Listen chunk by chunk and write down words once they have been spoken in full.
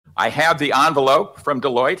I have the envelope from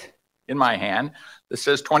Deloitte in my hand. This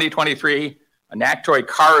says 2023 NACTOY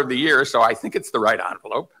Car of the Year, so I think it's the right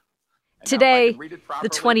envelope. Today, the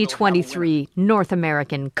 2023 North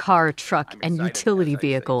American Car, Truck, and Utility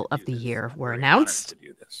Vehicle of the Year were announced.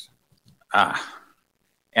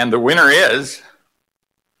 And the winner is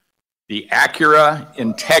the Acura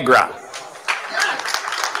Integra.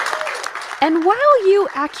 And while you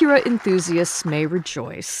Acura enthusiasts may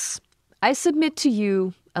rejoice, I submit to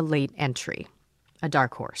you a late entry, a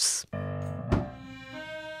dark horse.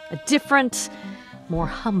 A different, more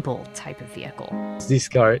humble type of vehicle. This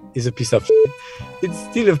car is a piece of shit. It's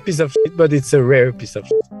still a piece of shit, but it's a rare piece of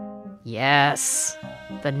shit. Yes,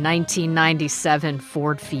 the 1997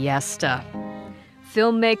 Ford Fiesta.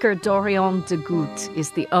 Filmmaker Dorian de Gout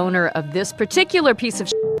is the owner of this particular piece of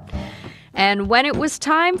shit. And when it was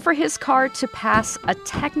time for his car to pass a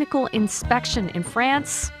technical inspection in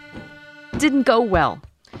France, it didn't go well.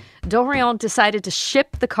 Dorian decided to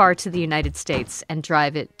ship the car to the United States and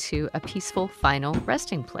drive it to a peaceful final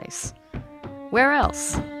resting place. Where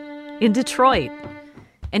else? In Detroit.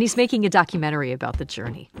 And he's making a documentary about the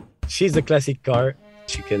journey. She's a classic car.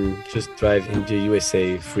 She can just drive in the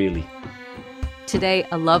USA freely. Today,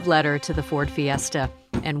 a love letter to the Ford Fiesta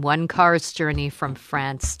and one car's journey from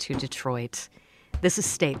France to Detroit. This is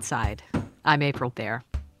Stateside. I'm April Baer.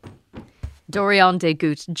 Dorian de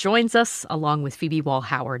Gout joins us along with Phoebe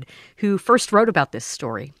Wall-Howard, who first wrote about this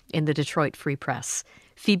story in the Detroit Free Press.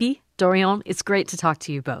 Phoebe, Dorian, it's great to talk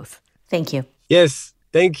to you both. Thank you. Yes,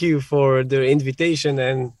 thank you for the invitation,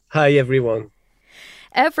 and hi, everyone.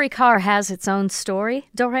 Every car has its own story.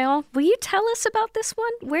 Dorian, will you tell us about this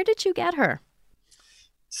one? Where did you get her?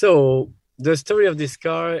 So, the story of this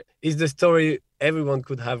car is the story everyone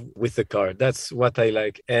could have with a car. That's what I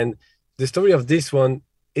like. And the story of this one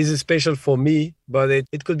is special for me, but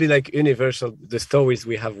it could be like universal, the stories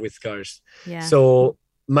we have with cars. Yeah. So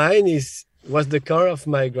mine was the car of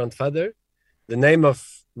my grandfather. The name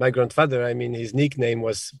of my grandfather, his nickname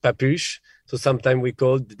was Papuche. So sometimes we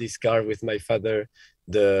called this car with my father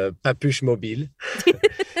the Papuche Mobile.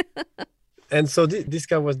 And so this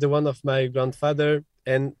car was the one of my grandfather,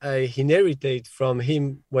 and I inherited from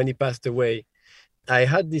him when he passed away. I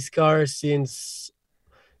had this car since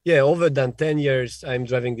over than 10 years. I'm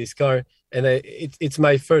driving this car, and it's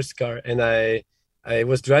my first car, and I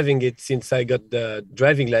was driving it since I got the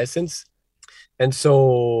driving license. And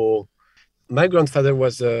so my grandfather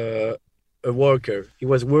was a worker. He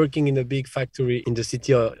was working in a big factory in the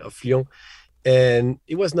city of Lyon, and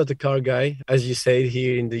he was not a car guy, as you say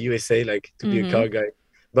here in the USA, like to be a car guy.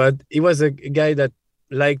 But he was a guy that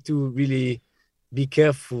liked to really be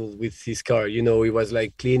careful with his car. He was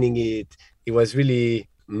like cleaning it. He was really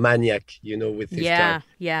maniac, with his car.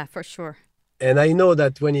 Yeah, for sure. And I know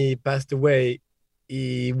that when he passed away,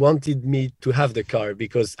 he wanted me to have the car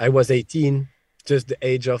because I was 18, just the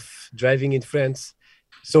age of driving in France.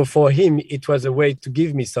 So for him, it was a way to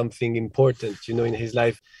give me something important, in his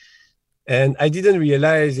life. And I didn't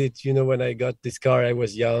realize it, when I got this car, I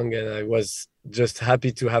was young and I was just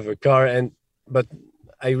happy to have a car. But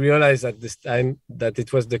I realized at this time that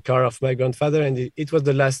it was the car of my grandfather, and it was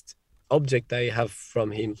the last object I have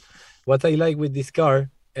from him. What I like with this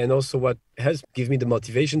car, and also what has given me the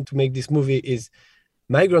motivation to make this movie, is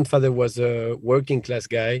my grandfather was a working class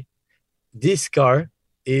guy. This car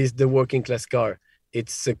is the working class car.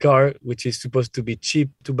 It's a car which is supposed to be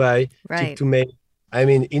cheap to buy, cheap to make.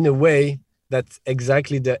 In a way, that's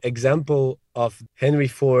exactly the example of Henry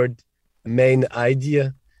Ford's main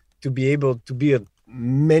idea, to be able to build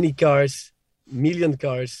many cars, million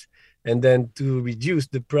cars, and then to reduce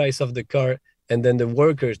the price of the car, and then the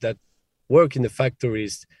workers that work in the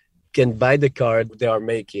factories can buy the car they are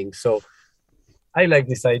making. So I like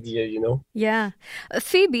this idea, Yeah.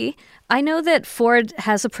 Phoebe, I know that Ford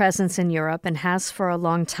has a presence in Europe and has for a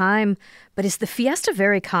long time, but is the Fiesta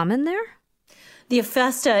very common there? The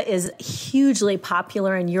Fiesta is hugely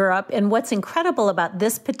popular in Europe. And what's incredible about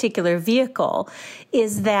this particular vehicle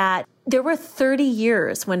is that there were 30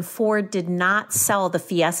 years when Ford did not sell the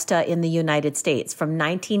Fiesta in the United States, from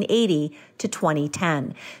 1980 to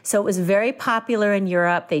 2010. So it was very popular in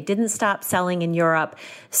Europe. They didn't stop selling in Europe.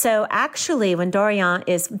 So actually, when Dorian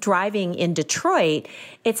is driving in Detroit,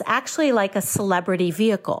 it's actually like a celebrity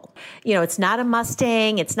vehicle. It's not a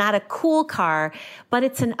Mustang, it's not a cool car, but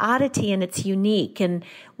it's an oddity and it's unique. And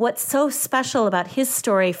what's so special about his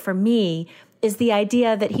story for me is the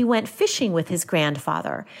idea that he went fishing with his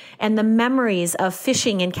grandfather, and the memories of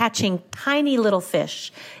fishing and catching tiny little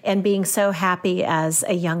fish and being so happy as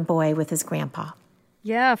a young boy with his grandpa.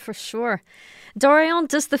 Yeah, for sure. Dorian,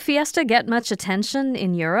 does the Fiesta get much attention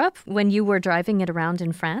in Europe when you were driving it around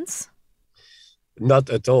in France? Not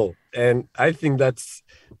at all. And I think that's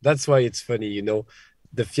why it's funny,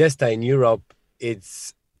 the Fiesta in Europe,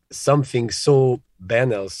 it's something so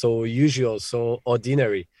banal, so usual, so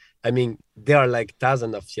ordinary. I mean, there are like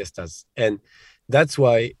thousands of Fiestas. And that's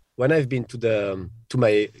why when I've been to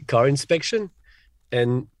my car inspection,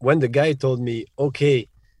 and when the guy told me, okay,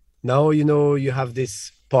 now you have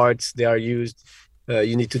these parts, they are used,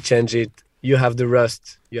 you need to change it, you have the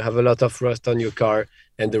rust, you have a lot of rust on your car,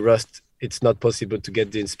 and the rust, it's not possible to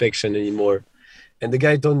get the inspection anymore. And the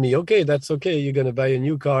guy told me, okay, that's okay, you're gonna buy a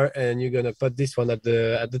new car and you're gonna put this one at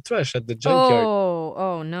the trash, at the junkyard.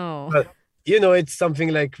 Oh no. But it's something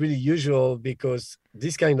like really usual, because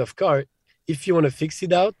this kind of car, if you want to fix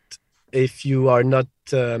it out, if you are not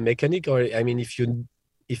a mechanic, or I mean, if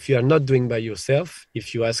you are not doing by yourself,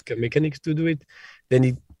 if you ask a mechanic to do it,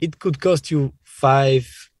 then it could cost you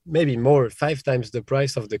maybe more, 5 times the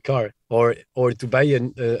price of the car, or to buy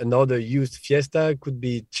another used Fiesta could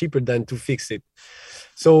be cheaper than to fix it.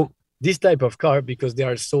 So this type of car, because they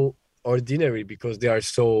are so ordinary, because there are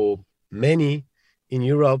so many in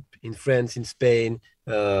Europe, in France, in Spain,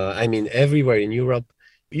 I mean, everywhere in Europe,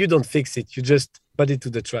 you don't fix it, you just put it to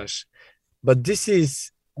the trash. But this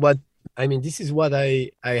is what I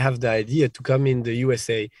have the idea to come in the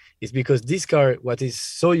USA, is because this car, what is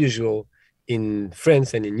so usual in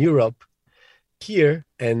France and in Europe, here,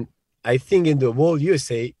 and I think in the whole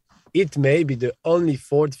USA, it may be the only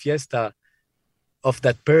Ford Fiesta of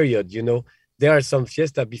that period. There are some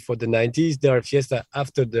Fiesta before the 90s, there are Fiesta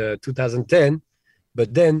after the 2010,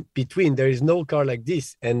 but then between, there is no car like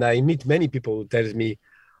this. And I meet many people who tells me,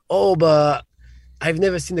 oh, but I've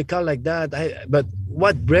never seen a car like that. But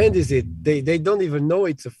what brand is it? They don't even know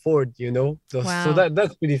it's a Ford, Wow. So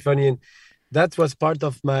that's pretty funny. And that was part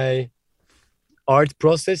of my art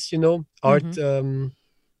process, art. Mm-hmm.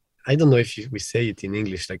 I don't know if we say it in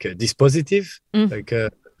English, like a dispositive, like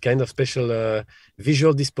a kind of special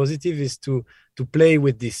visual dispositive, is to play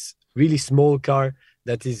with this really small car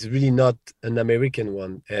that is really not an American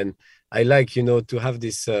one. And I like, to have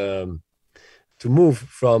this, to move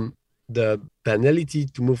from the banality,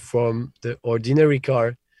 to move from the ordinary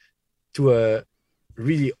car to a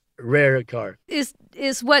really rare car.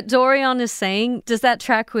 Is what Dorian is saying, does that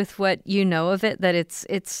track with what you know of it, that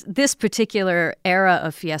it's this particular era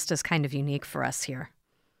of Fiesta is kind of unique for us here?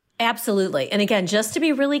 Absolutely. And again, just to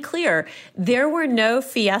be really clear, there were no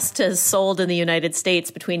Fiestas sold in the United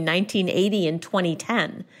States between 1980 and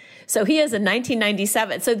 2010. So he is in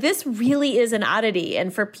 1997. So this really is an oddity.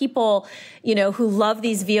 And for people, who love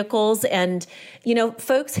these vehicles, and,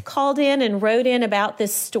 folks called in and wrote in about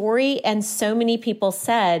this story. And so many people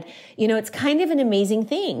said, it's kind of an amazing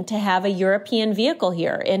thing to have a European vehicle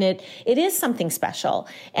here. And it is something special.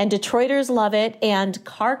 And Detroiters love it, and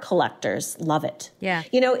car collectors love it. Yeah.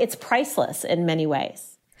 It's priceless in many ways.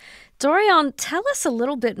 Dorian, tell us a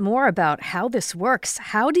little bit more about how this works.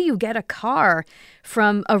 How do you get a car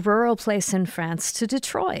from a rural place in France to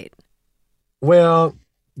Detroit? Well,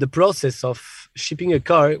 the process of shipping a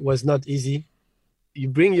car was not easy. You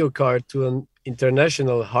bring your car to an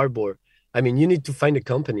international harbor. I mean, you need to find a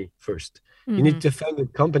company first. Mm-hmm. You need to find a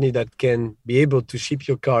company that can be able to ship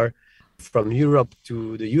your car from Europe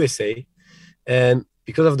to the USA. And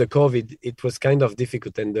because of the COVID, it was kind of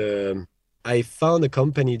difficult. And I found a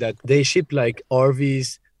company that they ship like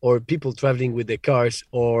RVs or people traveling with their cars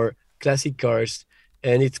or classic cars.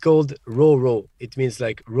 And it's called Ro-Ro. It means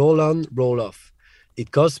like roll on, roll off. It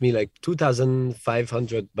cost me like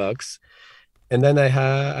 $2,500. And then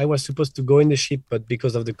I was supposed to go in the ship, but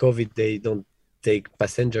because of the COVID, they don't take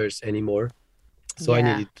passengers anymore. So I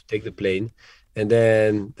needed to take the plane. And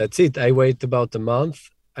then that's it. I wait about a month.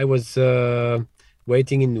 I was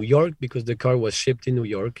waiting in New York because the car was shipped in New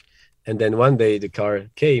York. And then one day the car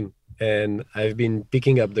came, and I've been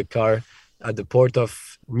picking up the car at the port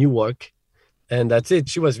of Newark. And that's it.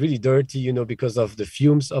 She was really dirty, because of the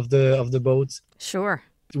fumes of the boats. Sure.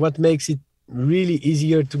 What makes it really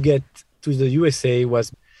easier to get to the USA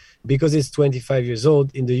was because it's 25 years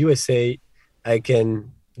old. In the USA, I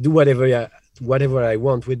can do whatever I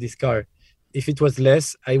want with this car. If it was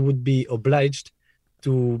less, I would be obliged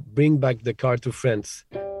to bring back the car to France.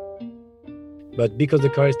 But because the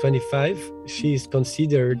car is 25, she is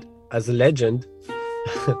considered as a legend.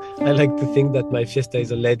 I like to think that my Fiesta is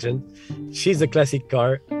a legend. She's a classic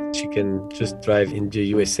car. She can just drive in the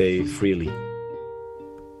USA freely.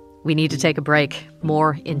 We need to take a break.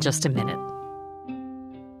 More in just a minute.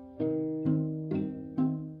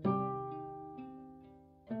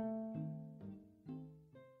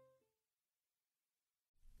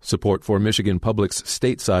 Support for Michigan Public's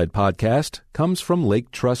Stateside podcast comes from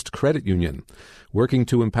Lake Trust Credit Union, working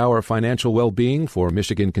to empower financial well-being for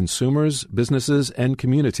Michigan consumers, businesses, and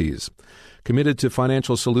communities. Committed to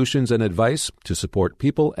financial solutions and advice to support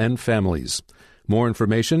people and families. More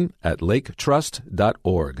information at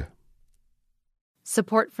laketrust.org.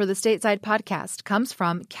 Support for the Stateside podcast comes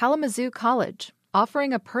from Kalamazoo College,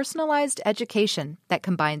 offering a personalized education that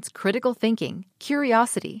combines critical thinking,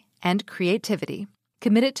 curiosity, and creativity.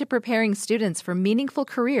 Committed to preparing students for meaningful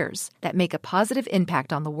careers that make a positive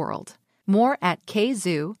impact on the world. More at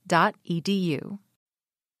kzoo.edu.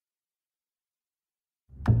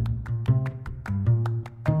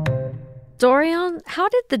 Dorian, how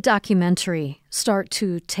did the documentary start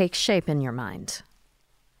to take shape in your mind?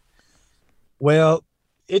 Well,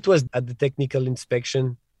 it was at the technical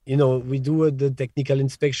inspection. You know, we do the technical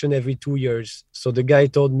inspection every 2 years. So the guy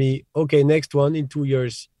told me, okay, next one in 2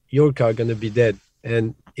 years, your car gonna be dead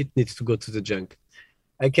and it needs to go to the junk.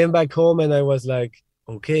 I came back home and I was like,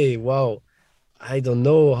 okay, wow, I don't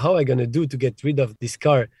know how I'm gonna do to get rid of this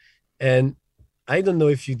car. And I don't know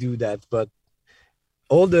if you do that, but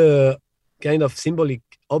all the kind of symbolic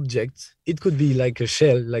objects, it could be like a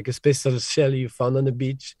shell, like a special shell you found on the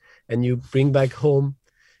beach and you bring back home.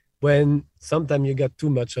 When sometimes you got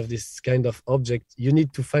too much of this kind of object, you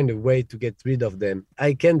need to find a way to get rid of them.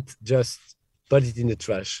 I can't just put it in the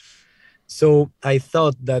trash. So I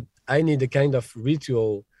thought that I need a kind of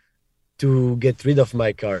ritual to get rid of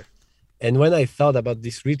my car. And when I thought about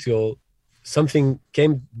this ritual, something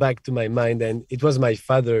came back to my mind, and it was my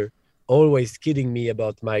father always kidding me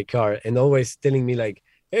about my car and always telling me like,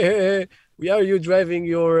 hey, why are you driving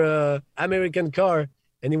your American car?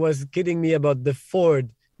 And he was kidding me about the Ford,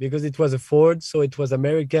 because it was a Ford, so it was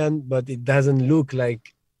American, but it doesn't look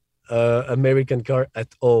like an American car at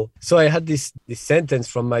all. So I had this sentence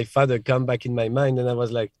from my father come back in my mind, and I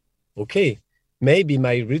was like, okay, maybe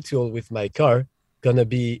my ritual with my car gonna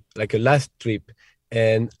be like a last trip,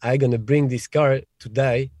 and I'm gonna bring this car to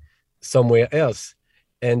die somewhere else.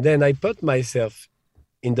 And then I put myself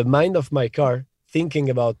in the mind of my car, thinking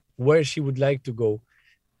about where she would like to go.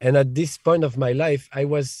 And at this point of my life, I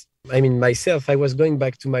was going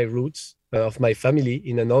back to my roots of my family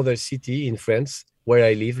in another city in France, where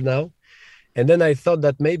I live now. And then I thought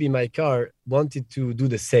that maybe my car wanted to do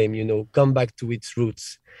the same, you know, come back to its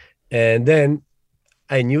roots. And then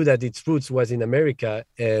I knew that its roots was in America,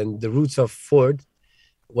 and the roots of Ford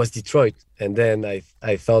was Detroit. And then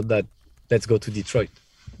I thought that let's go to Detroit.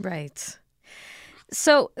 Right.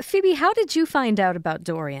 So, Phoebe, how did you find out about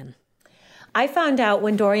Dorian? I found out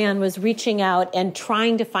when Dorian was reaching out and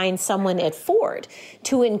trying to find someone at Ford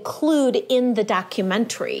to include in the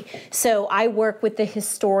documentary. So I work with the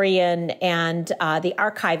historian and the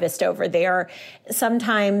archivist over there.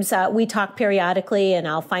 Sometimes we talk periodically, and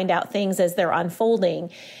I'll find out things as they're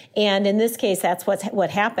unfolding. And in this case, that's what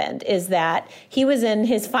happened, is that he was in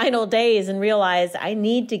his final days and realized I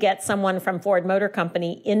need to get someone from Ford Motor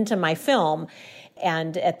Company into my film.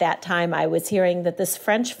 And at that time, I was hearing that this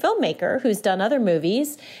French filmmaker who's done other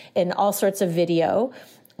movies and all sorts of video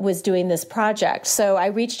was doing this project. So I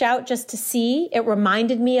reached out just to see. It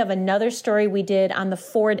reminded me of another story we did on the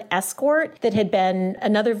Ford Escort that had been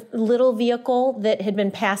another little vehicle that had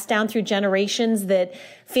been passed down through generations, that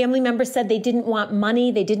family members said they didn't want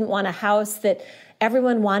money, they didn't want a house, that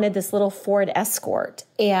everyone wanted this little Ford Escort.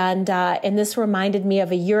 And this reminded me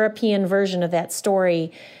of a European version of that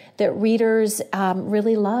story that readers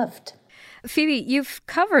really loved. Phoebe, you've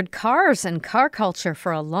covered cars and car culture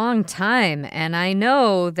for a long time, and I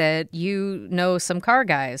know that you know some car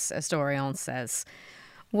guys, as Dorian says.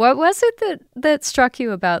 What was it that struck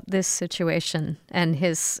you about this situation and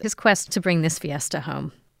his quest to bring this Fiesta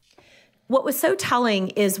home? What was so telling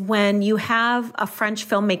is when you have a French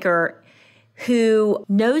filmmaker who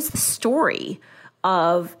knows the story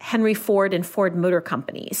of Henry Ford and Ford Motor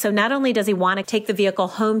Company. So not only does he want to take the vehicle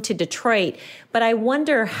home to Detroit, but I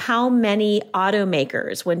wonder how many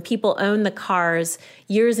automakers, when people own the cars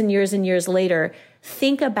years and years and years later,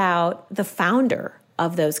 think about the founder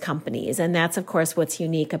of those companies. And that's, of course, what's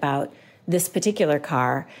unique about this particular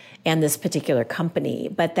car and this particular company.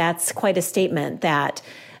 But that's quite a statement that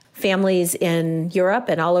families in Europe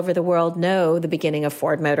and all over the world know the beginning of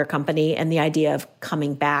Ford Motor Company, and the idea of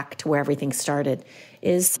coming back to where everything started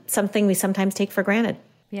is something we sometimes take for granted.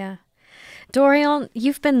 Yeah. Dorian,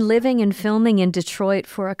 you've been living and filming in Detroit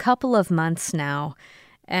for a couple of months now,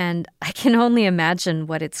 and I can only imagine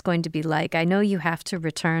what it's going to be like. I know you have to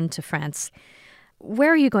return to France.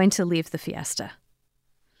 Where are you going to leave the Fiesta?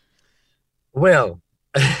 Well,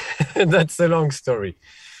 that's a long story.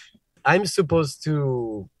 I'm supposed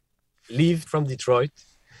to leave from Detroit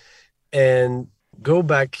and go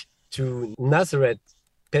back to Nazareth,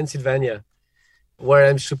 Pennsylvania, where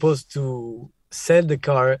I'm supposed to sell the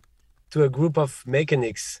car to a group of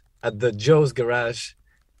mechanics at the Joe's Garage,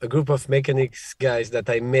 a group of mechanics guys that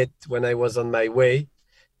I met when I was on my way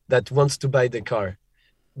that wants to buy the car.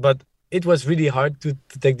 But it was really hard to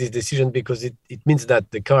take this decision because it means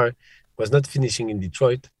that the car was not finishing in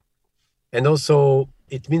Detroit. And also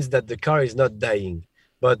it means that the car is not dying.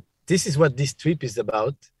 But this is what this trip is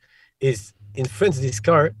about, is in France, this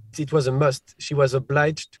car, it was a must. She was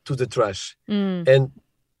obliged to the trash. And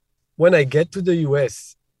when I get to the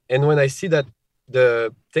US and when I see that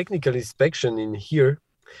the technical inspection in here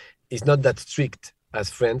is not that strict as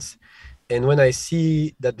France, and when I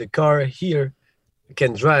see that the car here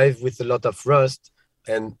can drive with a lot of rust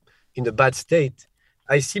and in a bad state,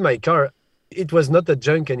 I see my car, it was not a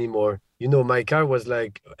junk anymore. You know, my car was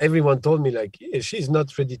like, everyone told me like, yeah, she's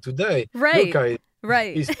not ready to die. Right, your car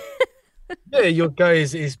right. your car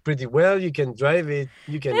is pretty well. You can drive it.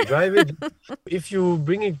 If you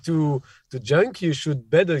bring it to junk, you should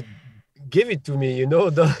better give it to me, you know.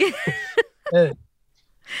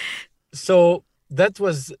 So that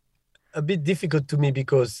was a bit difficult to me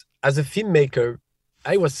because as a filmmaker,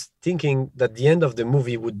 I was thinking that the end of the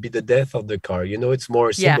movie would be the death of the car. You know, it's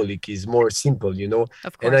more symbolic, it's more simple, you know.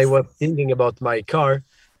 Of course. And I was thinking about my car,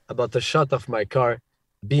 about a shot of my car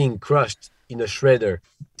being crushed in a shredder.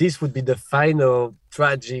 This would be the final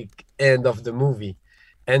tragic end of the movie.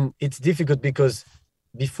 And it's difficult because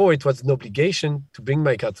before it was an obligation to bring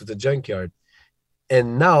my car to the junkyard.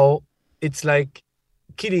 And now it's like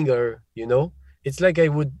killing her, you know. It's like I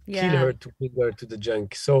would kill her to bring her to the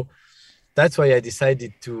junk. So that's why I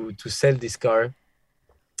decided to sell this car.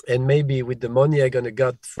 And maybe with the money I'm going to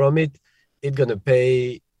get from it, it's going to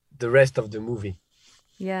pay the rest of the movie.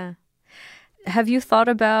 Yeah. Have you thought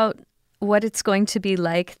about what it's going to be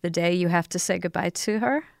like the day you have to say goodbye to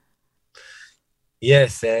her?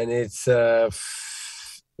 Yes, and it's I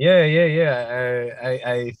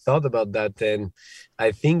thought about that, and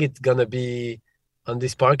I think it's gonna be on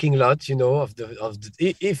this parking lot, you know, of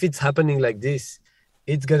the if it's happening like this,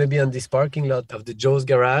 it's gonna be on this parking lot of the Joe's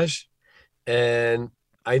Garage, and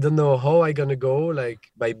I don't know how I'm gonna go,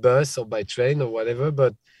 like by bus or by train or whatever,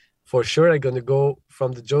 but for sure I'm gonna go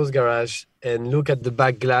from the Joe's Garage and look at the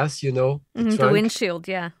back glass, you know, the windshield,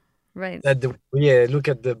 right. Look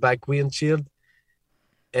at the back windshield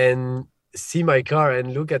and see my car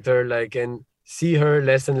and look at her, like, and see her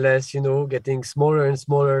less and less, you know, getting smaller and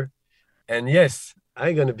smaller. And yes,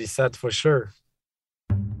 I'm gonna be sad for sure.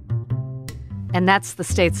 And that's the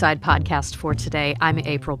Stateside podcast for today. I'm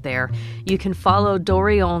April Baer. You can follow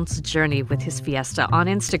Dorian's journey with his Fiesta on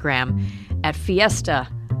Instagram at Fiesta_le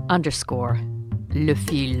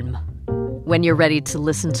film. When you're ready to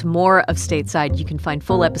listen to more of Stateside, you can find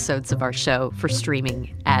full episodes of our show for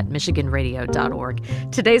streaming at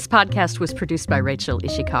michiganradio.org. Today's podcast was produced by Rachel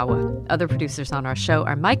Ishikawa. Other producers on our show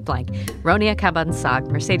are Mike Blank, Ronia Cabansag,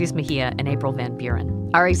 Mercedes Mejia, and April Van Buren.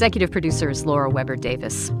 Our executive producer is Laura Weber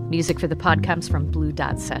Davis. Music for the pod comes from Blue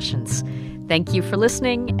Dot Sessions. Thank you for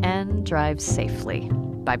listening and drive safely.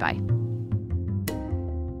 Bye-bye.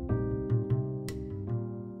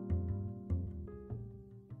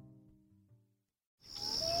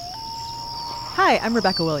 Hi, I'm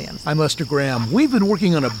Rebecca Williams. I'm Lester Graham. We've been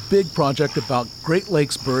working on a big project about Great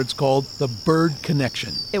Lakes birds called the Bird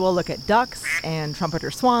Connection. It will look at ducks and trumpeter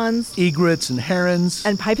swans, egrets and herons,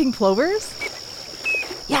 and piping plovers.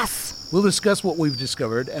 Yes! We'll discuss what we've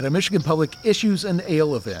discovered at a Michigan Public Issues and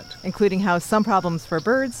Ale event, including how some problems for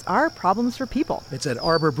birds are problems for people. It's at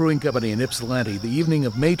Arbor Brewing Company in Ypsilanti, the evening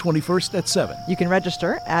of May 21st at 7. You can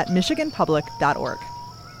register at michiganpublic.org.